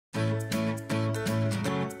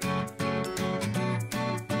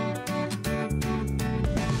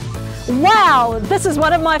Wow, this is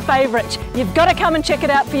one of my favourites. You've got to come and check it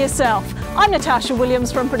out for yourself. I'm Natasha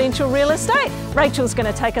Williams from Prudential Real Estate. Rachel's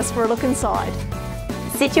going to take us for a look inside.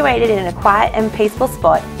 Situated in a quiet and peaceful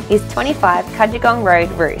spot is 25 Cudgegong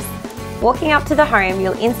Road, Ruse. Walking up to the home,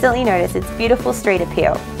 you'll instantly notice its beautiful street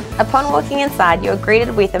appeal. Upon walking inside, you're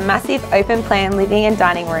greeted with a massive open-plan living and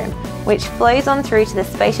dining room, which flows on through to the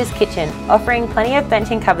spacious kitchen, offering plenty of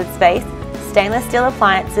bench and cupboard space, stainless steel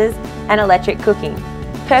appliances, and electric cooking,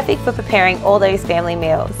 perfect for preparing all those family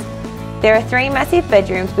meals. There are 3 massive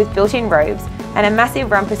bedrooms with built-in robes and a massive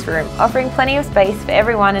rumpus room, offering plenty of space for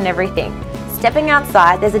everyone and everything. Stepping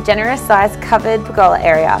outside, there's a generous-sized covered pergola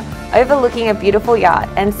area overlooking a beautiful yard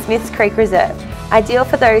and Smith's Creek Reserve, ideal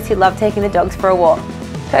for those who love taking the dogs for a walk.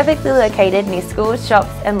 Perfectly located near schools,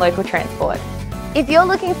 shops and local transport. If you're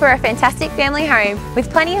looking for a fantastic family home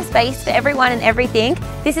with plenty of space for everyone and everything,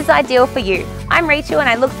 this is ideal for you. I'm Rachel and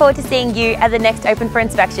I look forward to seeing you at the next Open for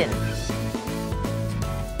Inspection.